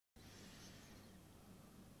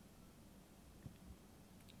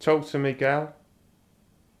Talk to me, gal.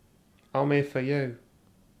 I'm here for you.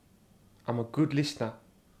 I'm a good listener.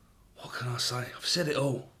 What can I say? I've said it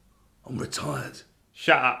all. I'm retired.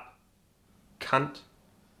 Shut up, cunt.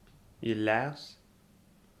 You louse.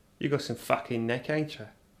 You got some fucking neck, ain't you?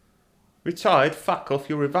 Retired? Fuck off,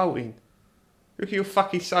 you're revolting. Look at your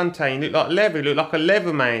fucking suntan, you look like leather, you look like a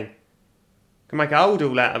leather man. Can make a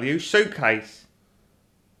holdall out of you, suitcase.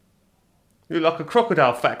 You look like a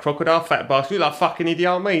crocodile, fat bastard. You look like fucking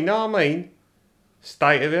idiot, know what I mean?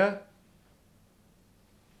 State of you.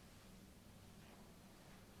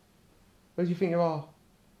 Where do you think you are?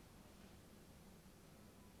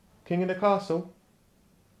 King of the castle?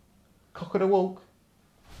 Cock of the walk?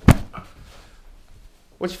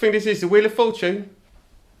 What do you think this is, the Wheel of Fortune?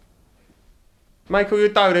 Make all your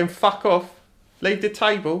dough, then fuck off. Leave the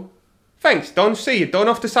table. Thanks, Don. See you, Don.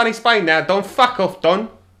 Off to sunny Spain now, Don. Fuck off, Don.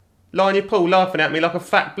 Lie in your pool laughing at me like a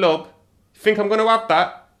fat blob. You think I'm going to have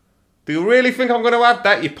that? Do you really think I'm going to have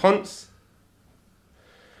that, you ponce?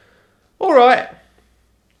 Alright.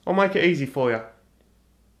 I'll make it easy for you.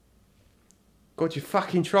 God, you're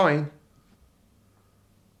fucking trying.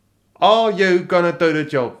 Are you going to do the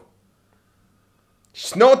job?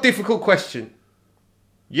 It's not a difficult question.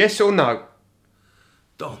 Yes or no?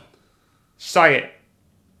 Don. Say it.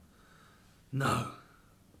 No.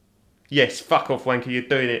 Yes, fuck off, wanker, you're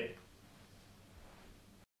doing it.